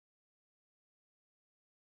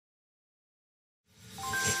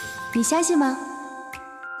你相信吗？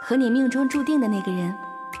和你命中注定的那个人，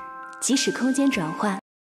即使空间转换。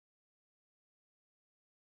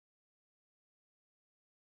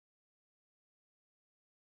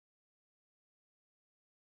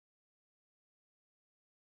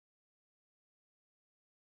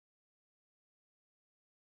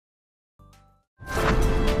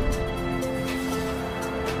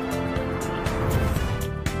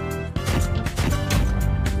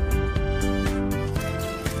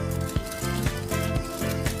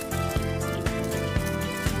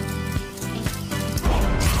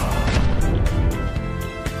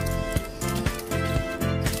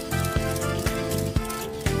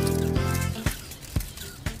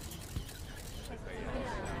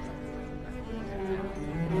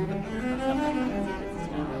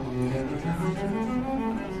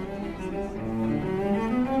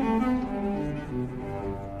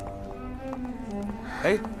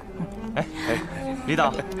李导，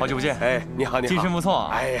好久不见！哎，你好，你好，精神不错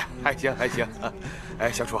啊！哎呀，还行还行啊！哎，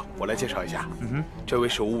小楚，我来介绍一下，这位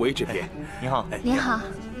是吴为制片，你好，你好，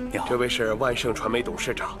你好，这位是万盛传媒董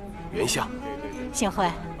事长袁相，幸会，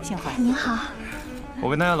幸会，你好。我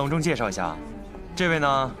跟大家隆重介绍一下，这位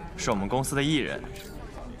呢是我们公司的艺人，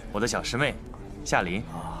我的小师妹夏琳，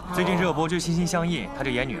最近热播剧心心相印，她就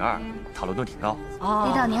演女二，讨论度挺高。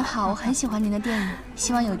李导您好，我很喜欢您的电影，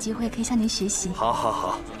希望有机会可以向您学习。好，好，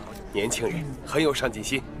好。年轻人很有上进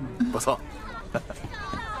心，不错。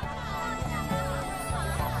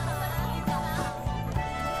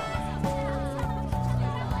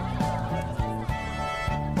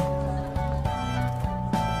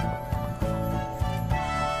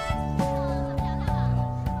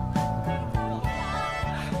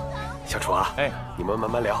小楚啊，哎，你们慢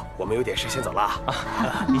慢聊，我们有点事先走了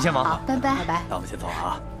啊。你先忙，好，拜拜，拜拜。那我们先走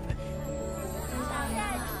啊。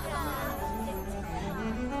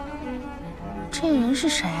这人是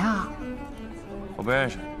谁啊？我不认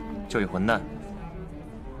识，就一混蛋。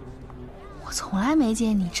我从来没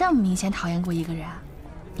见你这么明显讨厌过一个人，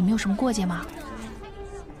你们有什么过节吗？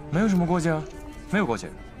没有什么过节啊，没有过节，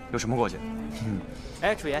有什么过节？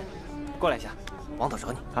哎，楚言，过来一下，王导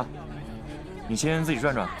找你啊。你先自己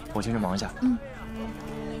转转，我先去忙一下。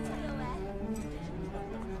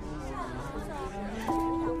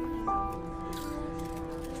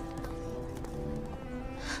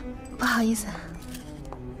不好意思。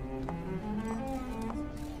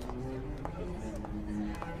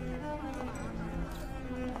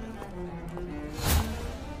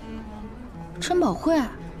陈宝慧，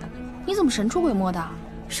你怎么神出鬼没的？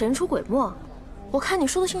神出鬼没？我看你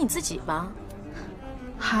说的是你自己吧？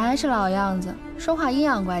还是老样子，说话阴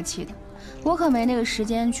阳怪气的。我可没那个时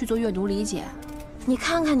间去做阅读理解。你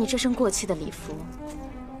看看你这身过气的礼服，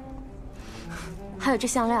还有这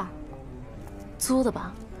项链，租的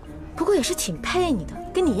吧？不过也是挺配你的，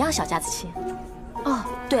跟你一样小家子气。哦，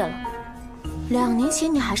对了，2年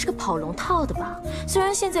前你还是个跑龙套的吧？虽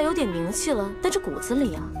然现在有点名气了，但这骨子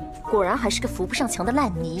里啊，果然还是个扶不上墙的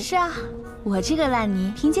烂泥。是啊，我这个烂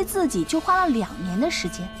泥凭借自己就花了2年的时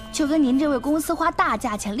间，就跟您这位公司花大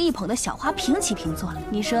价钱力捧的小花平起平坐。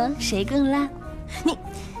你说谁更烂？你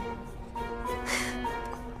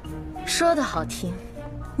说的好听，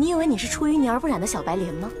你以为你是出淤泥而不染的小白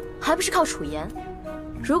莲吗？还不是靠楚言。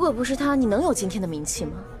如果不是他，你能有今天的名气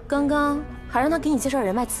吗？刚刚还让他给你介绍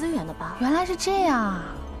人脉资源的吧？原来是这样啊！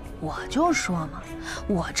我就说嘛，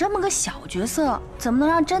我这么个小角色，怎么能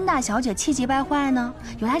让甄大小姐气急败坏呢？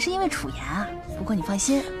原来是因为楚言啊！不过你放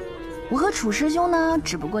心，我和楚师兄呢，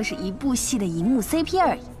只不过是一部戏的荧幕 CP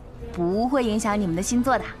而已，不会影响你们的星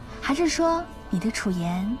座的。还是说你对楚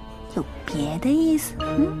言有别的意思？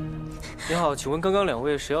你好，请问刚刚2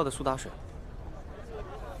位谁要的苏打水？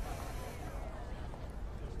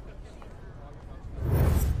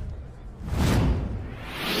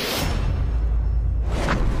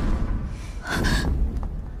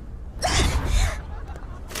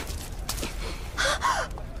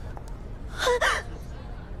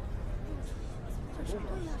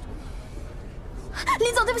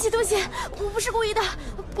林总，对不起，对不起，我不是故意的，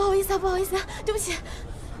不好意思啊，不好意思啊，对不起，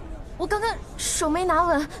我刚刚手没拿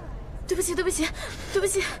稳，对不起，对不起，对不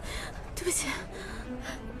起，对不起。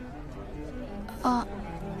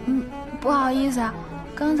不好意思啊，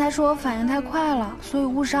刚才是我反应太快了，所以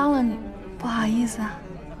误伤了你，不好意思啊。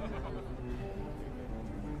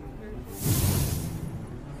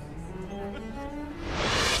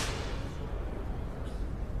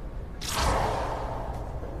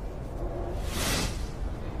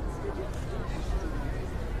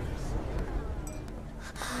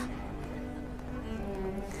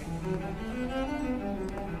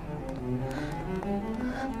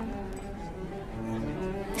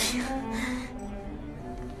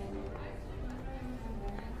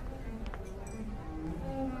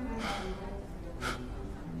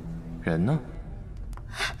人呢？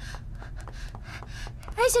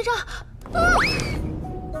哎，先生，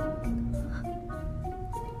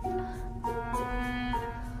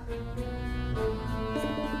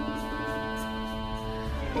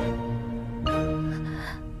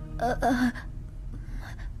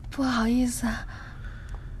不好意思，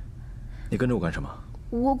你跟着我干什么？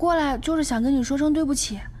我过来就是想跟你说声对不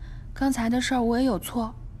起，刚才的事儿我也有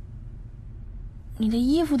错。你的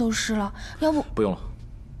衣服都湿了，要不……不用了。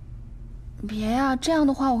别呀，这样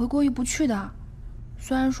的话我会过意不去的。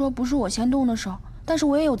虽然说不是我先动的手，但是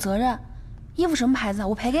我也有责任。衣服什么牌子？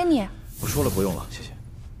我赔给你。我说了不用了，谢谢。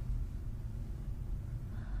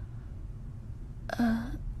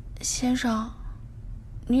先生，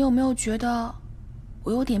你有没有觉得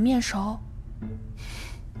我有点面熟？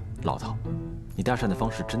老套，你搭讪的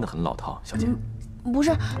方式真的很老套，小姐。不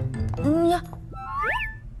是，你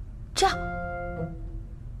这样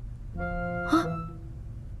啊？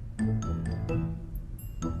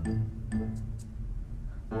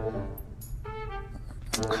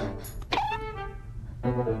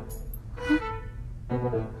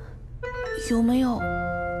有没有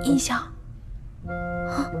印象？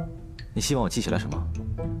啊？你希望我记起来什么？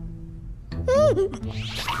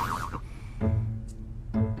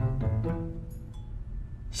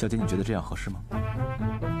小姐，你觉得这样合适吗？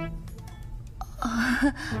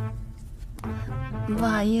不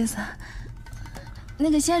好意思，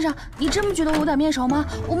那个先生，你真不觉得我有点面熟吗？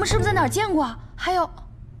我们是不是在哪儿见过？还有，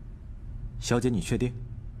小姐，你确定？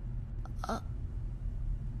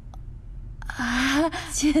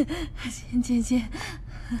亲。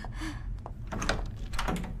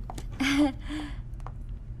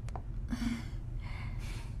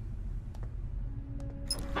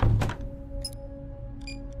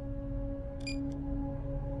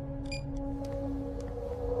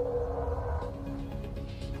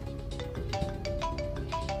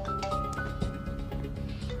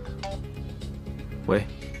喂，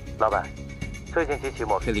老板，最近几起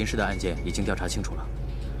抹黑林氏的案件已经调查清楚了，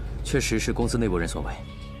确实是公司内部人所为。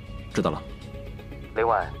知道了。另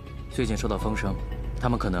外，最近收到风声，他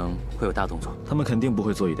们可能会有大动作。他们肯定不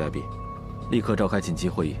会坐以待毙，立刻召开紧急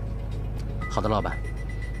会议。好的，老板。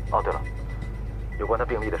哦，对了，有关他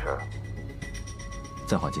病历的事儿，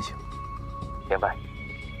暂缓进行。明白。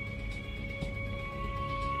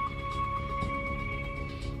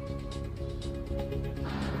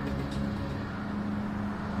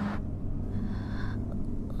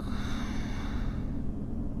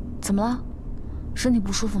怎么了？身体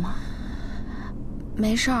不舒服吗？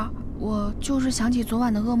没事儿，我就是想起昨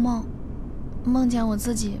晚的噩梦，梦见我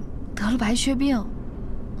自己得了白血病。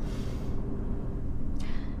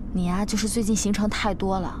你呀，就是最近行程太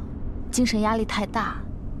多了，精神压力太大。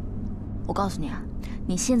我告诉你啊，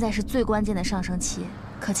你现在是最关键的上升期，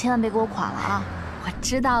可千万别给我垮了啊！我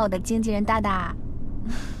知道，我的经纪人大大。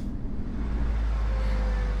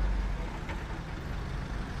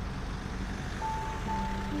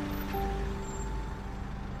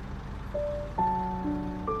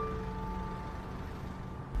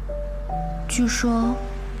据说，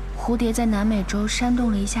蝴蝶在南美洲扇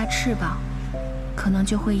动了一下翅膀，可能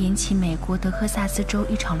就会引起美国德克萨斯州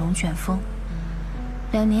一场龙卷风。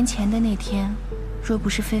2年前的那天，若不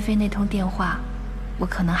是菲菲那通电话，我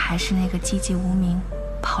可能还是那个籍籍无名、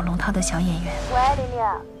跑龙套的小演员。喂，琳琳，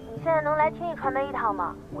你现在能来天意传媒一趟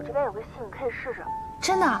吗？我这边有个戏，你可以试试。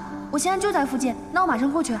真的？我现在就在附近，那我马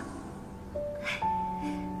上过去。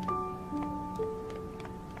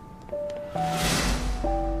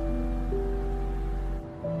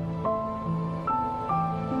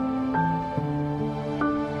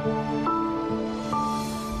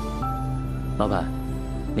老板，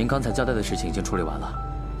您刚才交代的事情已经处理完了，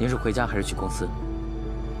您是回家还是去公司？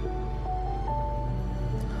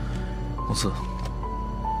公司。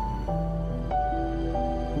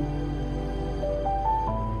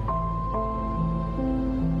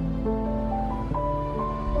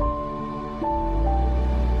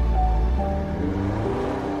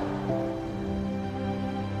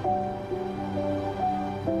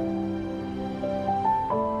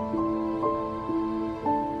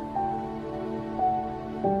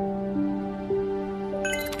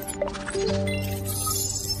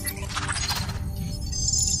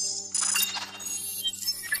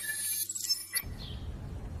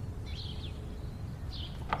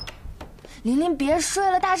琳琳，别睡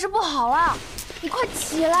了，大事不好了！你快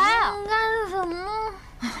起来啊！干什么？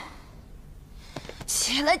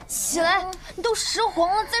起来，起来！你都10黄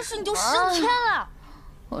了，再睡你就升天了。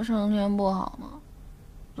我升天不好吗？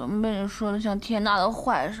怎么被你说的像天大的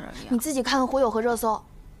坏事一样？你自己看看火友和热搜。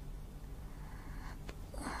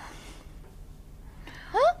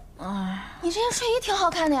你这件睡衣挺好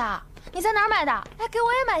看的呀，你在哪儿买的？哎，给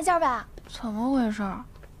我也买一件呗。怎么回事？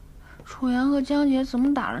楚言和江姐怎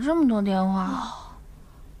么打了这么多电话？哦，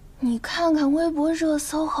你看看微博热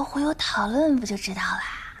搜和会友讨论，不就知道啦？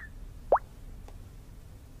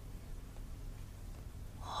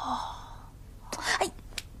哦，哎，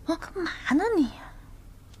干嘛呢你？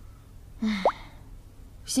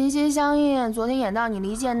心心相印，昨天演到你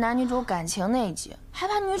离间男女主感情那一集，还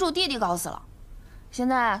把女主弟弟搞死了。现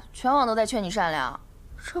在全网都在劝你善良，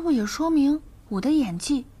这不也说明我的演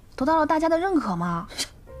技得到了大家的认可吗？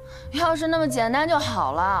要是那么简单就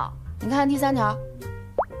好了。你看第3条，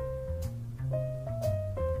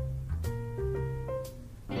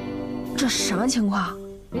这什么情况？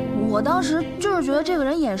我当时就是觉得这个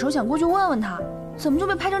人眼熟，想过去问问他，怎么就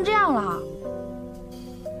被拍成这样了？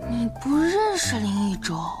你不认识林一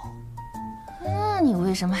舟，那你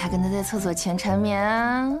为什么还跟他在厕所前缠绵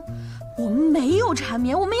啊？我们没有缠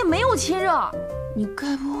绵，我们也没有亲热。你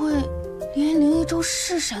该不会连林一舟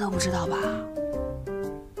是谁都不知道吧？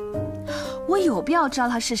我有必要知道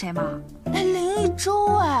他是谁吗？哎，林一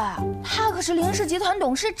舟，哎，他可是林氏集团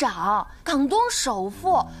董事长，港东首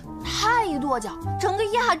富，他一跺脚，整个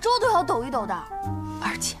亚洲都要抖一抖的。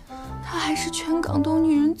而且他还是全港东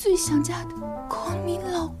女人最想嫁的国民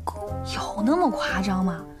老公。有那么夸张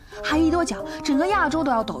吗？还一跺脚，整个亚洲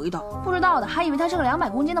都要抖一抖。不知道的还以为他是个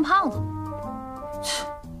200公斤的胖子。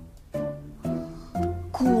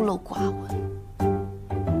孤陋寡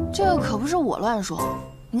闻，这个可不是我乱说。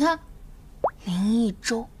你看，林一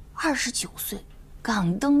舟29岁，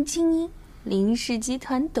港东精英，林氏集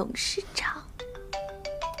团董事长。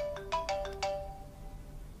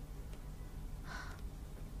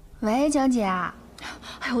喂，江姐啊！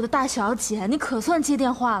哎，我的大小姐，你可算接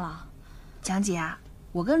电话了。江姐啊，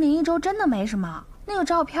我跟林一舟真的没什么，那个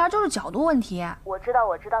照片就是角度问题。我知道，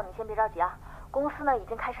你先别着急啊。公司呢已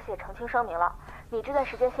经开始写澄清声明了，你这段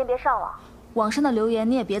时间先别上网。网上的留言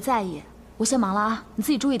你也别在意，我先忙了啊，你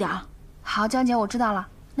自己注意点啊。好，江姐，我知道了，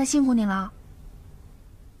那辛苦你了。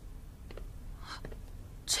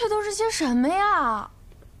这都是些什么呀？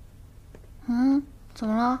怎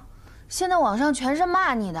么了？现在网上全是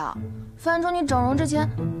骂你的，翻出你整容之前，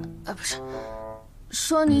不是，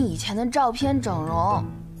说你以前的照片整容，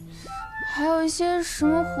还有一些什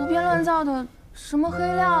么胡编乱造的什么黑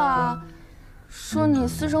料啊，说你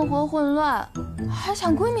私生活混乱，还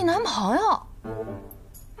抢闺蜜男朋友。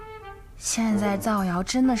现在造谣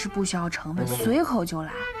真的是不需要成本，随口就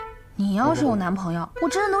来。你要是有男朋友，我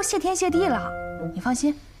真的都谢天谢地了。你放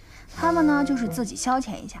心，他们呢就是自己消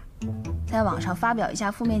遣一下，在网上发表一下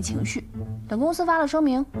负面情绪，等公司发了声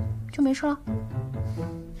明就没事了。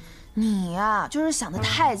你呀，就是想的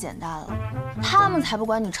太简单了，他们才不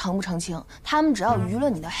管你澄不澄清，他们只要娱乐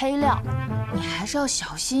你的黑料，你还是要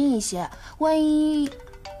小心一些，万一……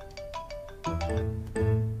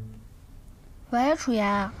喂，楚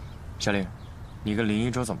言。夏令，你跟林一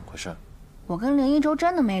舟怎么回事？我跟林一舟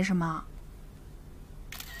真的没什么，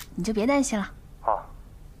你就别担心了。好，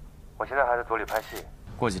我现在还在组里拍戏，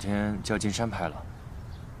过几天就要进山拍了。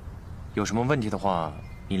有什么问题的话，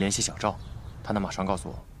你联系小赵，他能马上告诉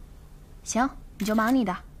我。行，你就忙你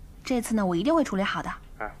的，这次呢我一定会处理好的。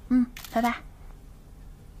拜拜。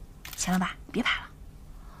行了吧，别拍了。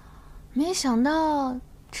没想到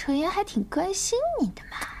楚言还挺关心你的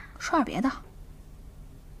嘛。说点别的。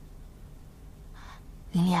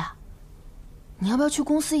琳琳，你要不要去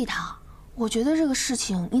公司一趟？我觉得这个事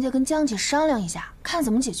情你得跟江姐商量一下，看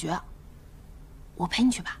怎么解决。我陪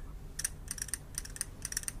你去吧。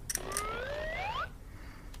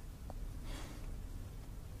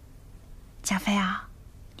贾飞啊，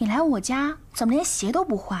你来我家怎么连鞋都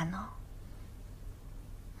不换呢？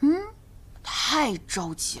太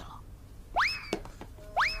着急了。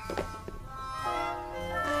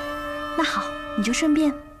那好，你就顺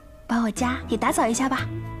便把我家也打扫一下吧。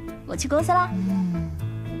我去公司啦。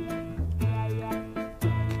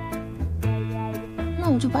那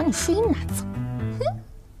我就把你睡衣拿走。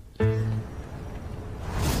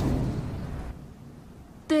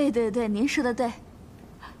对，您说的对。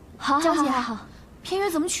好，江姐，好，片约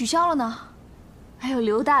怎么取消了呢？哎呦，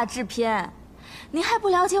刘大制片，您还不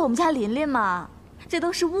了解我们家琳琳吗？这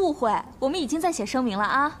都是误会，我们已经在写声明了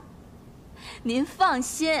啊。您放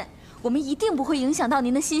心，我们一定不会影响到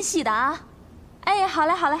您的新戏的啊。哎，好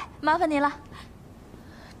嘞，麻烦您了。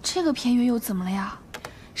这个片约又怎么了呀？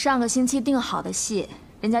上个星期定好的戏，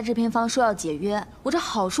人家制片方说要解约，我这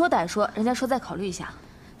好说歹说，人家说再考虑一下。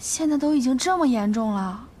现在都已经这么严重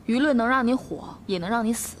了，舆论能让你火，也能让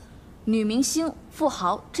你死。女明星、富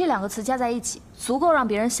豪这2个词加在一起，足够让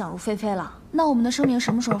别人想入非非了。那我们的声明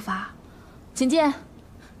什么时候发？请进。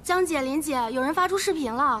江姐、林姐，有人发出视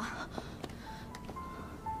频了。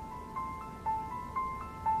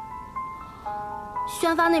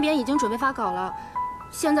宣发那边已经准备发稿了，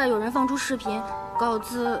现在有人放出视频，稿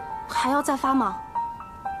子还要再发吗？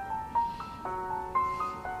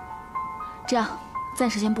这样，暂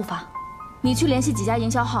时先不发。你去联系几家营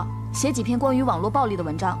销号，写几篇关于网络暴力的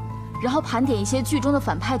文章，然后盘点一些剧中的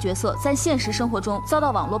反派角色在现实生活中遭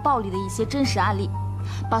到网络暴力的一些真实案例，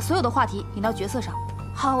把所有的话题引到角色上。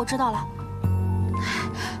好，我知道了。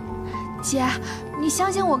姐，你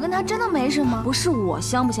相信我跟他真的没什么？不是我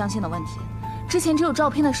相不相信的问题。之前只有照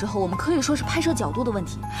片的时候，我们可以说是拍摄角度的问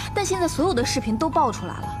题，但现在所有的视频都爆出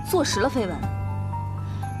来了，坐实了绯闻。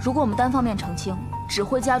如果我们单方面澄清，只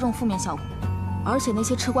会加重负面效果，而且那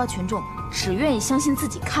些吃瓜群众只愿意相信自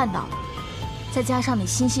己看到的，再加上你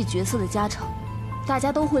心系角色的加成，大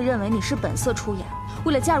家都会认为你是本色出演，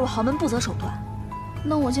为了嫁入豪门不择手段。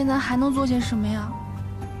那我现在还能做些什么呀？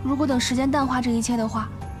如果等时间淡化这一切的话，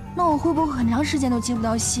那我会不会很长时间都接不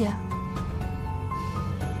到戏？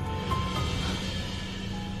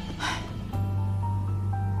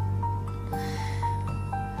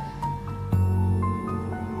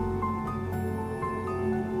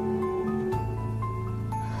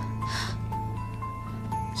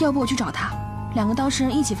要不我去找他，两个当事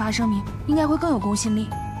人一起发声明，应该会更有公信力。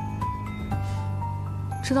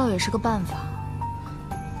这倒也是个办法，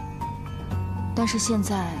但是现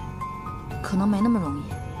在可能没那么容易。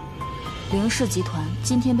凌氏集团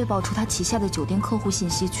今天被爆出他旗下的酒店客户信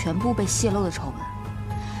息全部被泄露的丑闻，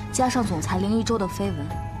加上总裁林一舟的绯闻，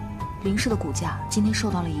凌氏的股价今天受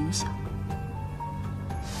到了影响。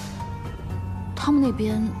他们那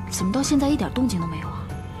边怎么到现在一点动静都没有啊？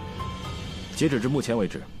截止至目前为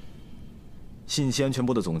止，信息安全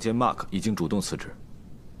部的总监 Mark 已经主动辞职，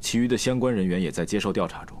其余的相关人员也在接受调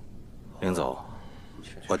查中。林总，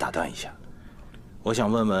我打断一下，我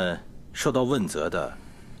想问问，受到问责的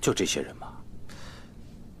就这些人吗？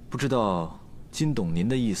不知道金董您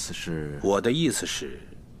的意思是？我的意思是，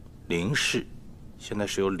林氏现在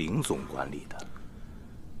是由林总管理的。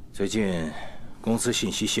最近公司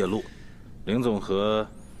信息泄露，林总和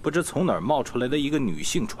不知从哪儿冒出来的一个女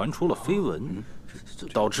性传出了绯闻，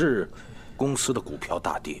导致公司的股票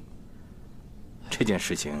大跌。这件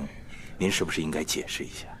事情，您是不是应该解释一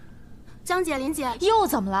下？江姐、林姐，又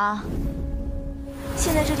怎么了？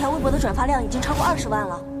现在这条微博的转发量已经超过20万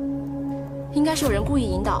了，应该是有人故意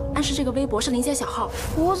引导，暗示这个微博是林姐小号。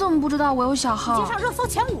我怎么不知道我有小号？已经上热搜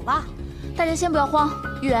前5了。大家先不要慌，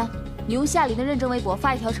玉媛，你用夏琳的认证微博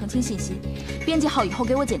发一条澄清信息，编辑好以后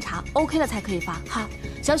给我检查 ，OK 了才可以发。好。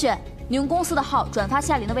小雪，你用公司的号转发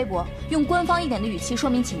夏琳的微博，用官方一点的语气说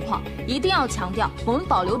明情况，一定要强调我们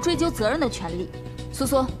保留追究责任的权利。苏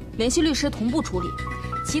苏，联系律师同步处理，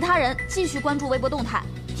其他人继续关注微博动态，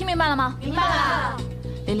听明白了吗？明白了。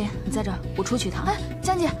琳琳，你在这儿，我出去一趟。哎，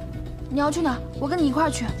江姐，你要去哪儿？我跟你一块儿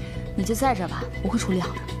去。你就在这儿吧，我会处理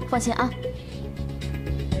好的，放心啊。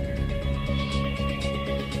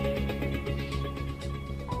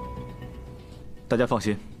大家放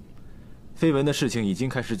心。绯闻的事情已经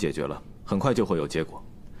开始解决了，很快就会有结果。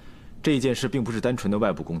这一件事并不是单纯的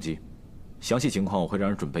外部攻击，详细情况我会让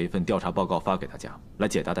人准备一份调查报告发给大家，来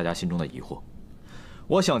解答大家心中的疑惑。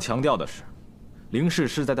我想强调的是，凌氏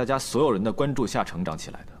是在大家所有人的关注下成长起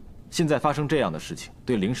来的。现在发生这样的事情，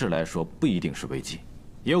对凌氏来说不一定是危机，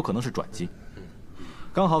也有可能是转机。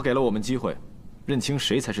刚好给了我们机会，认清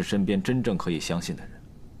谁才是身边真正可以相信的人。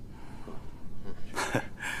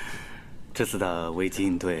这次的危机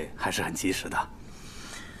应对还是很及时的，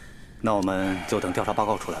那我们就等调查报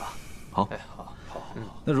告出来了。好，好，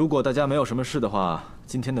那如果大家没有什么事的话，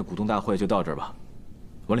今天的股东大会就到这儿吧。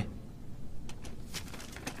文丽。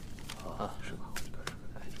是吧？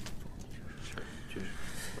就是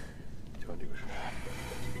就按这个是。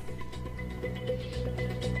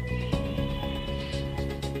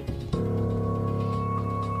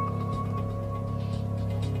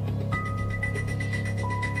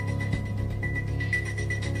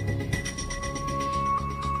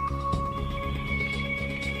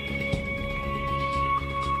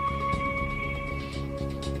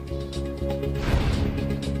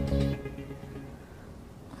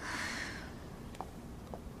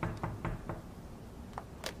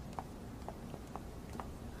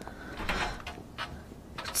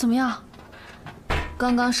怎么样？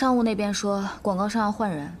刚刚商务那边说广告上要换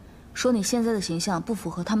人，说你现在的形象不符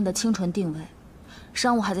合他们的清纯定位，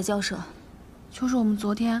商务还在交涉。就是我们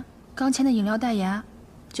昨天刚签的饮料代言，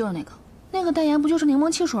就是那个。那个代言不就是柠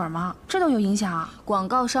檬汽水吗？这都有影响啊！广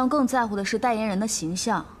告商更在乎的是代言人的形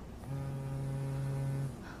象。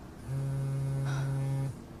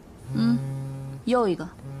又一个。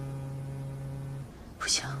不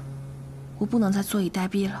行，我不能再坐以待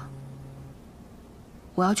毙了。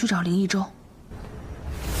我要去找林一舟。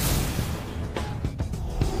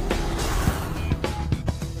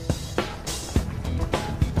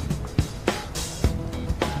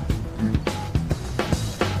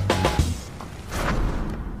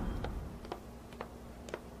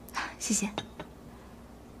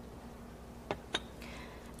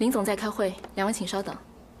林总在开会，两位请稍等。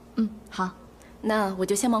嗯，好，那我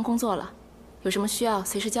就先忙工作了，有什么需要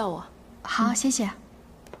随时叫我。好，谢谢。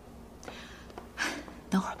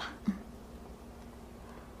等会儿吧。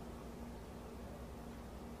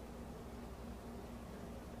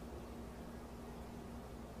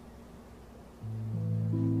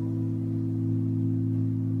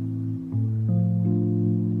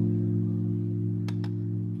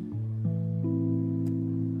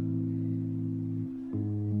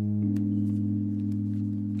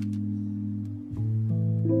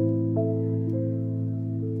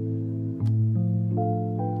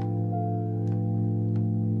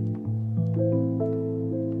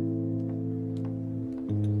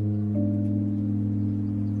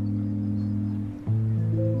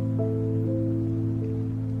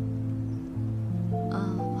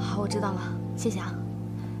知道了，谢谢啊。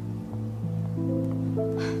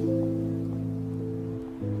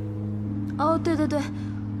哦，对对对，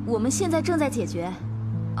我们现在正在解决。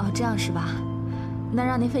哦，这样是吧？那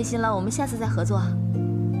让您费心了，我们下次再合作。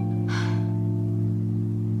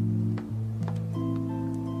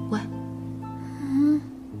喂，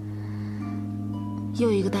又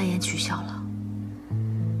一个代言取消了。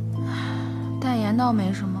代言倒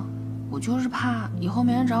没什么，我就是怕以后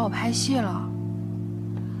没人找我拍戏了。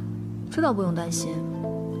这倒不用担心，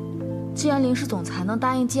既然林氏总裁能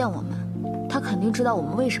答应见我们，他肯定知道我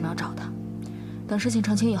们为什么要找他。等事情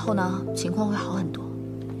澄清以后呢，情况会好很多。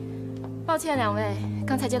抱歉两位，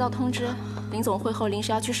刚才接到通知，林总会后临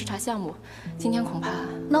时要去视察项目，今天恐怕……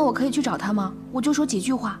那我可以去找他吗？我就说几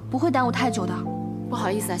句话，不会耽误太久的。不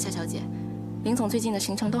好意思啊，夏小姐，林总最近的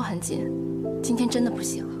行程都很紧，今天真的不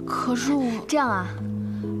行。可是我这样啊，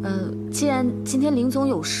既然今天林总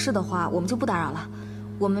有事的话，我们就不打扰了。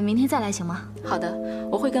我们明天再来行吗？好的，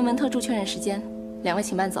我会跟文特助确认时间，两位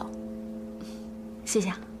请慢走。谢谢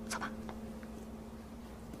啊，走吧。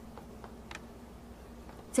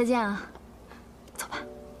再见啊，走吧，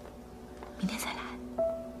明天再来。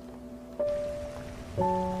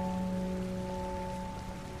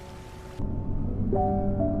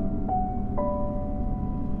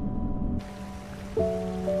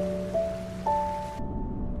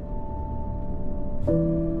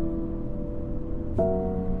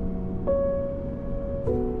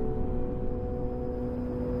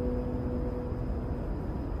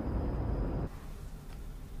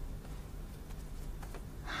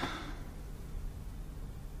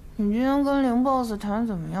你今天跟林 boss 谈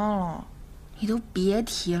怎么样了？你都别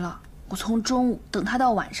提了，我从中午等他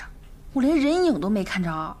到晚上，我连人影都没看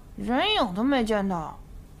着，人影都没见到。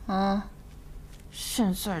嗯，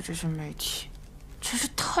现在这些媒体真是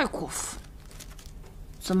太过分。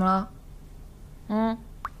怎么了？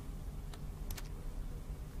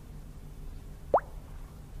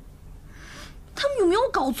他们有没有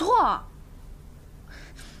搞错？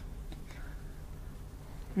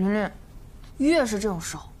琳琳，越是这种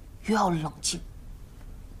时候越要冷静。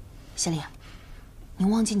夏琳，你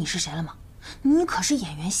忘记你是谁了吗？你可是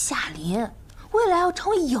演员夏琳，未来要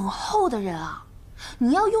成为影后的人啊！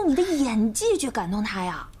你要用你的演技去感动他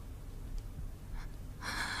呀。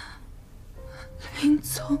林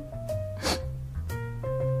总，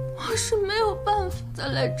我是没有办法再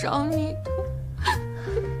来找你的。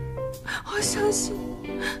我相信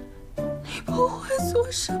你不会坐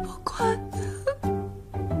视不管的。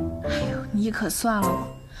哎呦，你可算了吧！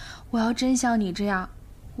我要真像你这样，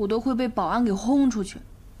我都会被保安给轰出去。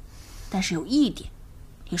但是有一点，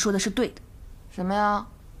你说的是对的。什么呀？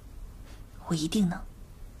我一定能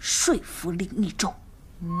说服林一中。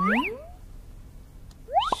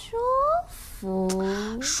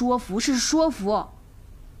说服是说服，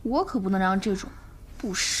我可不能让这种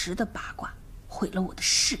不实的八卦毁了我的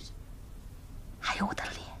事业，还有我的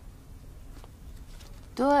脸。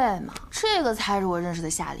对嘛，这个才是我认识的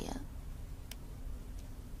夏琳。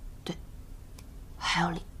对，还有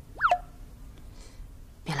脸，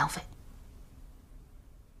别浪费。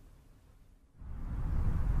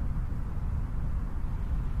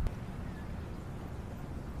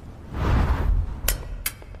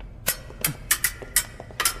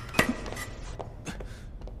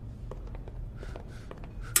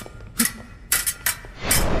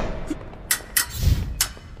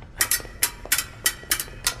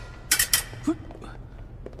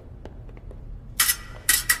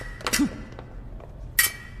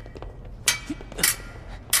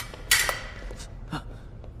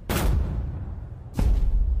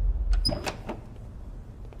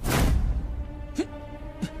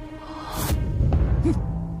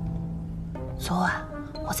昨晚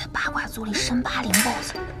我在八卦组里深扒林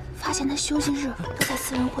boss， 发现他休息日都在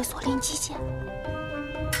私人会所练击剑。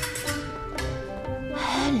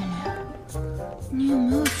哎，琳琳，你有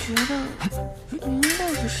没有觉得林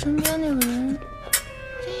boss身边那个人有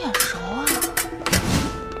点眼熟啊？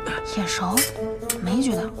眼熟？没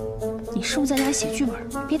觉得。你是不是在家写剧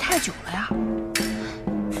本憋太久了呀？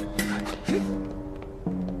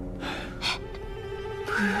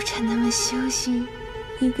不如趁他们休息，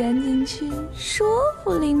你赶紧去说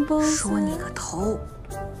服林boss。说你个头！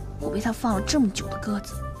我被他放了这么久的鸽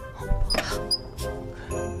子。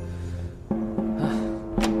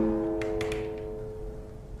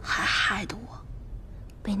还害得我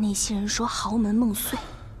被那些人说豪门梦碎，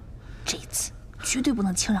这一次绝对不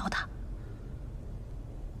能轻饶他。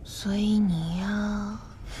所以你呀，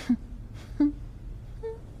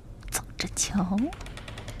走着瞧。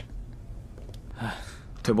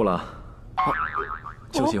退步了，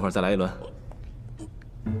休息一会儿再来一轮。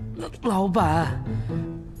老板，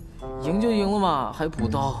赢就赢了嘛，还补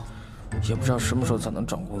刀，也不知道什么时候才能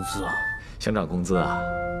涨工资啊？想涨工资啊？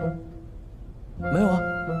没有啊，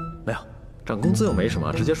没有。涨工资又没什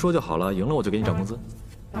么，直接说就好了。赢了我就给你涨工资。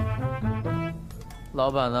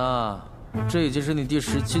老板呢？这已经是你第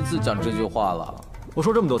17次讲这句话了。我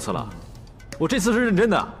说这么多次了，我这次是认真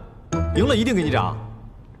的，赢了一定给你涨。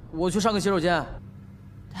我去上个洗手间。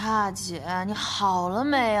大姐，你好了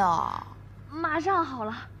没有？马上好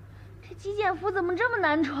了。这极简服怎么这么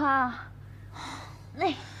难穿啊？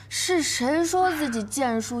是谁说自己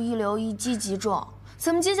剑术一流，一击即中？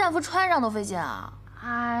怎么极简服穿上都费劲啊？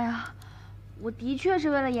哎呀，我的确是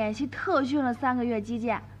为了演戏特训了3个月击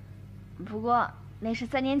剑，不过那是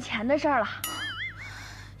3年前的事儿了。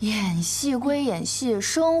演戏归演戏，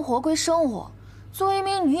生活归生活。作为一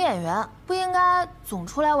名女演员，不应该总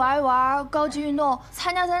出来玩一玩高级运动，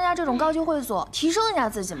参加这种高级会所，提升一下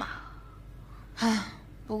自己嘛？哎，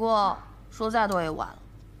不过说再多也晚了。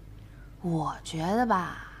我觉得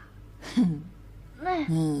吧，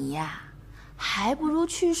你呀，还不如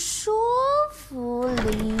去说服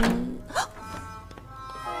林。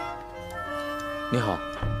你好，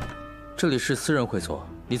这里是私人会所，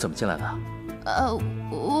你怎么进来的？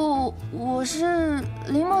我是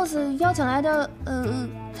林 boss 邀请来的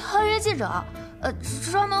特约记者，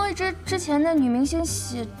专门为之前的女明星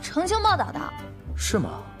写澄清报道的。是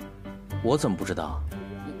吗？我怎么不知道？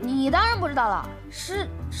你当然不知道了，是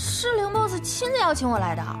林 boss 亲自邀请我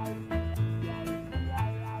来的。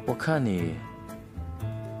我看你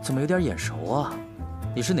怎么有点眼熟啊？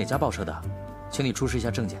你是哪家报社的？请你出示一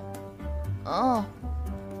下证件。哦。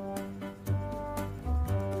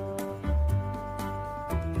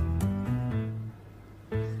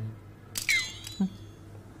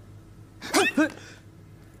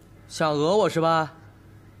想讹我是吧？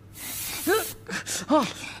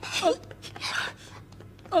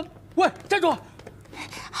喂，站住！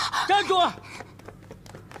站住！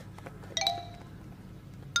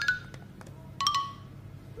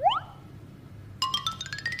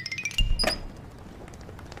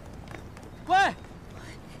喂，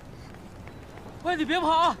喂，你别跑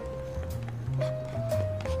啊！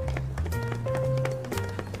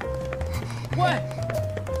喂，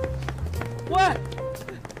喂！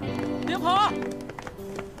别跑！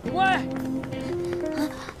喂，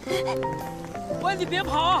喂，你别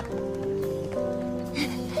跑！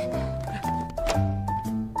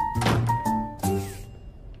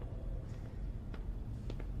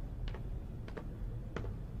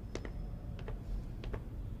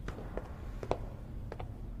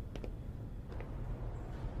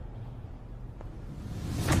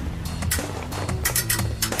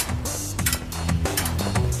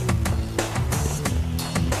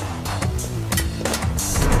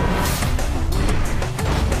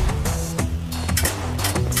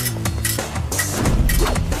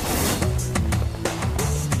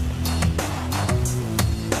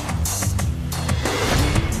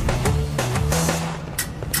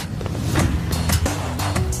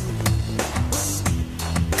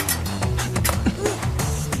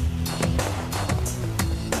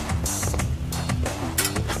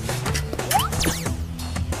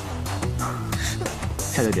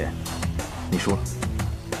夏小姐，你输了。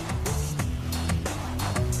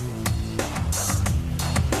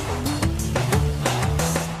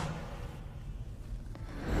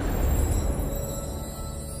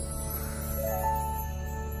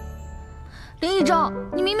林一正，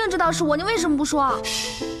你明明知道是我，你为什么不说？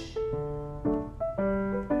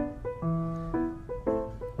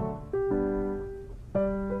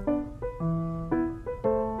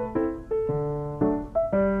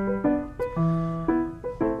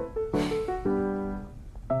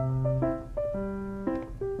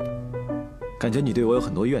感觉你对我有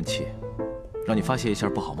很多怨气，让你发泄一下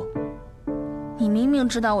不好吗？你明明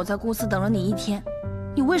知道我在公司等了你1天，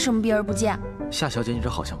你为什么避而不见？夏小姐，你这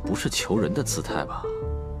好像不是求人的姿态吧？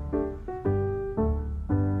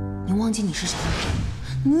你忘记你是谁了？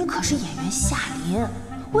你可是演员夏琳，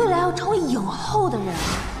未来要成为影后的人，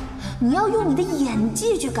你要用你的演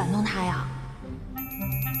技去感动她呀。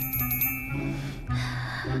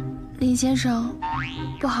林先生，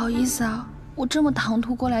不好意思啊，我这么唐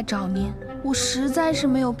突过来找您，我实在是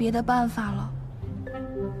没有别的办法了。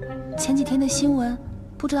前几天的新闻，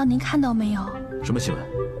不知道您看到没有？什么新闻？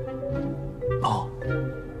哦，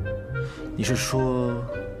你是说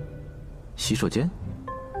洗手间？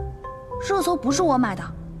热搜不是我买的，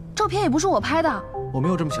照片也不是我拍的。我没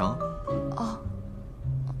有这么想。哦，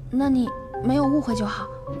那你没有误会就好。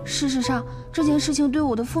事实上，这件事情对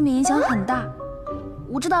我的负面影响很大。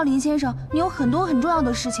我知道林先生，你有很多很重要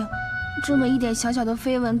的事情，这么一点小小的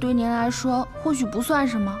绯闻对您来说或许不算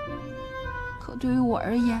什么，可对于我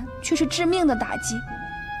而言却是致命的打击。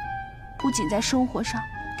不仅在生活上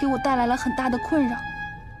给我带来了很大的困扰，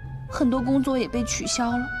很多工作也被取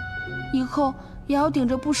消了，以后也要顶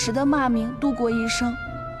着不实的骂名度过一生。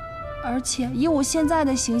而且以我现在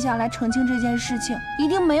的形象来澄清这件事情，一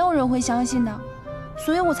定没有人会相信的，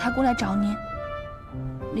所以我才过来找您。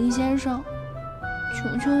林先生，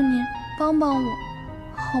求求您帮帮我，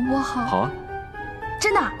好不好？好啊。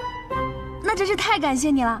真的？那真是太感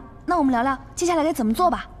谢你了。那我们聊聊接下来该怎么做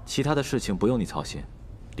吧。其他的事情不用你操心，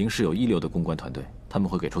林氏有一流的公关团队，他们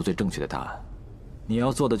会给出最正确的答案。你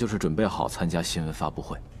要做的就是准备好参加新闻发布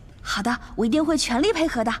会。好的，我一定会全力配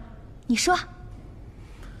合的。你说。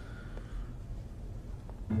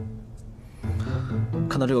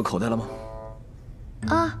看到这个口袋了吗？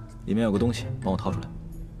啊，里面有个东西，帮我掏出来。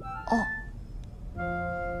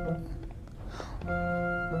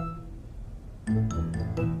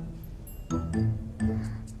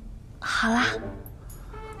好啦，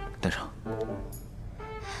带上。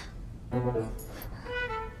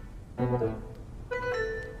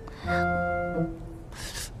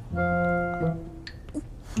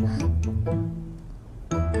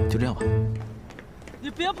就这样吧。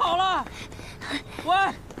你别跑了！喂！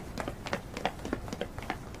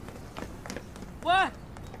喂！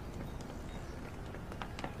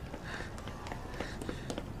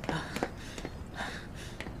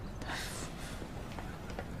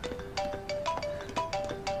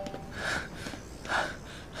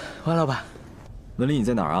王老板，文丽，你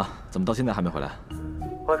在哪儿啊？怎么到现在还没回来？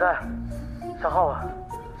我在，小浩啊，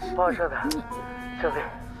帮我这边，这里。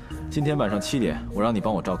今天晚上7点，我让你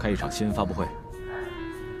帮我召开一场新闻发布会，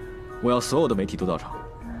我要所有的媒体都到场，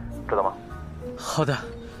知道吗？好的，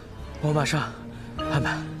我马上安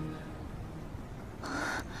排。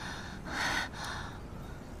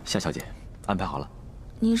夏小姐，安排好了。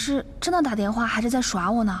你是真的打电话还是在耍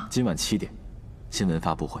我呢？今晚7点，新闻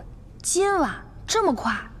发布会。今晚这么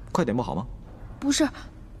快？快点不好吗？不是，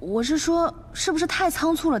我是说，是不是太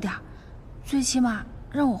仓促了点儿？最起码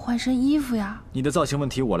让我换身衣服呀。你的造型问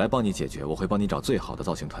题我来帮你解决，我会帮你找最好的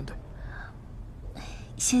造型团队。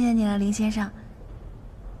谢谢你了，林先生。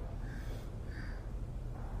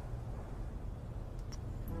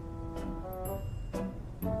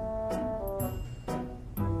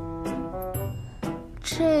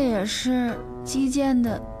这也是击剑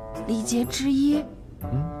的礼节之一。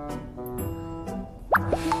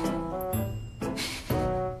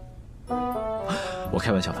我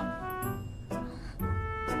开玩笑的。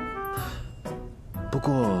不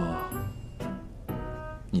过，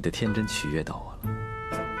你的天真取悦到我了。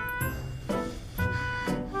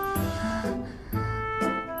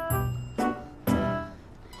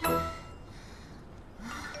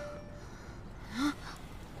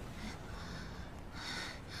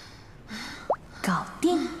搞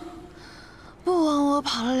定！不枉我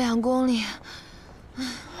跑了2公里。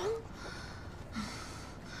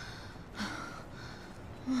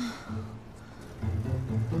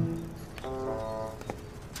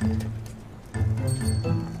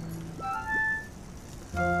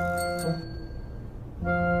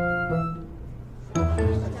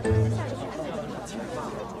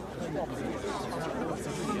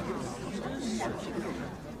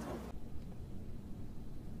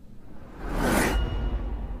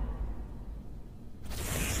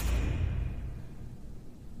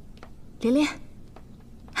琳琳，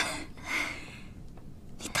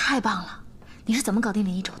你太棒了！你是怎么搞定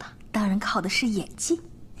林一舟的？当然靠的是演技。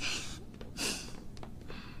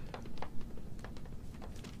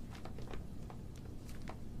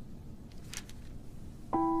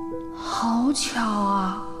好巧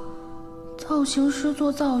啊！造型师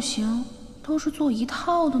做造型都是做一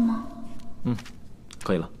套的吗？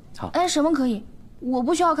可以了。好。哎，什么可以？我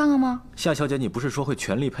不需要看看吗？夏小姐，你不是说会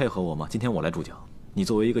全力配合我吗？今天我来主讲。你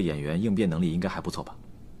作为一个演员，应变能力应该还不错吧？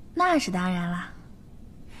那是当然啦。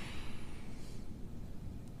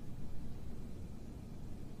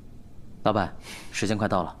老板，时间快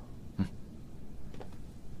到了。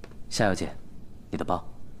夏小姐，你的包。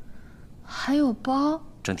还有包？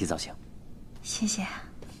整体造型。谢谢。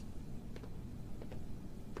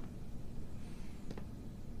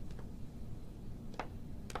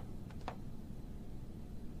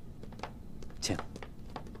请。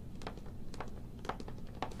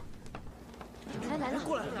来了，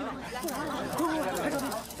过来，来手机，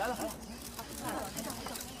来了。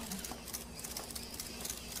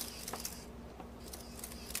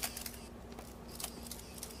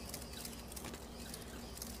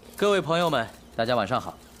各位朋友们，大家晚上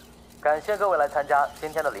好。感谢各位来参加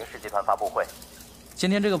今天的林氏集团发布会。今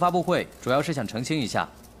天这个发布会主要是想澄清一下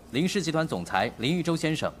林氏集团总裁林玉洲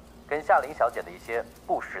先生跟夏琳小姐的一些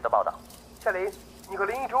不实的报道。夏琳，你和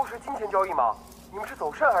林一舟是金钱交易吗？你们是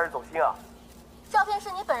走肾还是走心啊？照片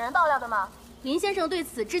是你本人爆料的吗？林先生对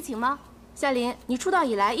此知情吗？夏琳，你出道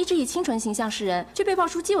以来一直以清纯形象示人，却被爆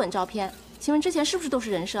出接吻照片，请问之前是不是都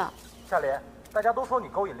是人设？夏琳，大家都说你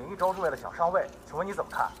勾引林一舟是为了想上位，请问你怎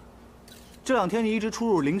么看？这2天你一直出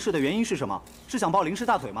入林氏的原因是什么？是想抱林氏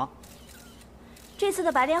大腿吗？这次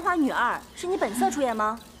的白莲花女2是你本色出演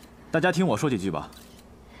吗？大家听我说几句吧。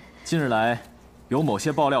近日来，有某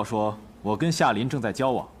些爆料说我跟夏琳正在交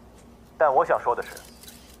往，但我想说的是，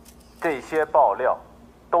这些爆料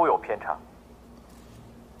都有偏差。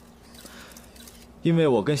因为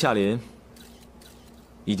我跟夏琳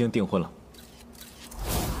已经订婚了。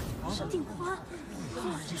是订婚？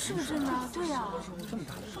这是不是真的？对呀。这么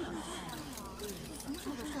大的事。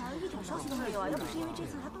一点消息都没有啊！要不是因为这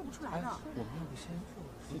次还爆不出来呢。我们要不先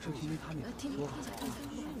听听他们说。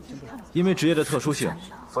因为职业的特殊性，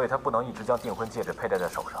所以他不能一直将订婚戒指佩戴在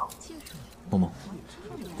手上。萌萌，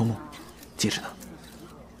萌萌，戒指呢？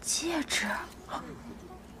戒指。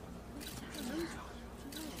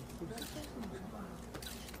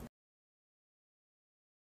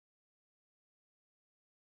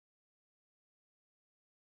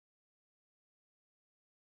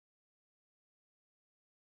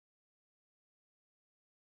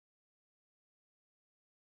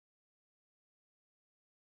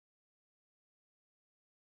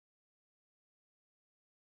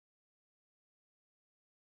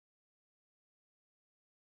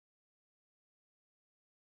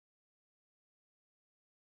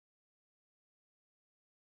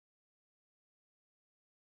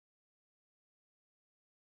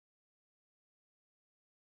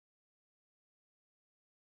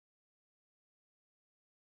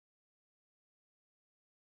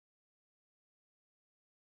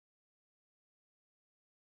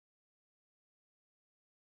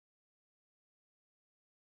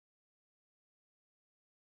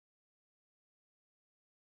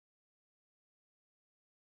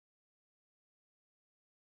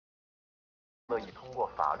乐意通过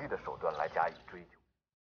法律的手段来加以追究。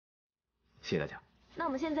谢谢大家。那我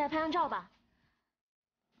们现在拍张照吧。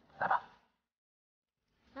来吧。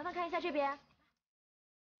麻烦看一下这边。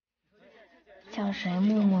叫谁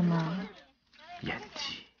默默呢？演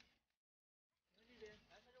技。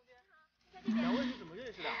两位是怎么认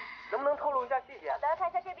识的？能不能透露一下细节？大家看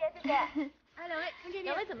一下这边，谢谢。哎，两位看这边。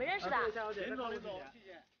两位怎么认识的？夏小姐，林总，谢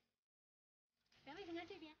谢。两位看看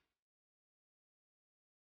这边。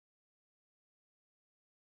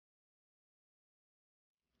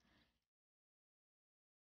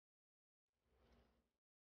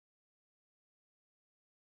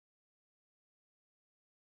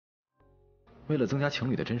为了增加情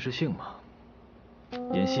侣的真实性嘛，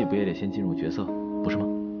演戏不也得先进入角色，不是吗？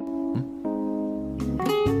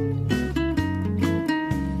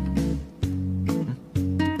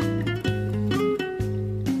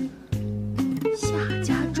夏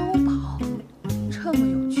家周宝，这么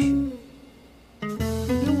有趣。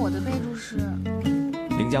因为我的备注是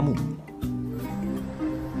林家木。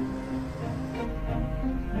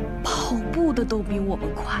跑步的都比我们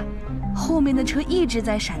快，后面的车一直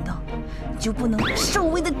在闪灯。你就不能稍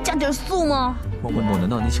微的加点速吗？默默，难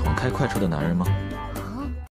道你喜欢开快车的男人吗？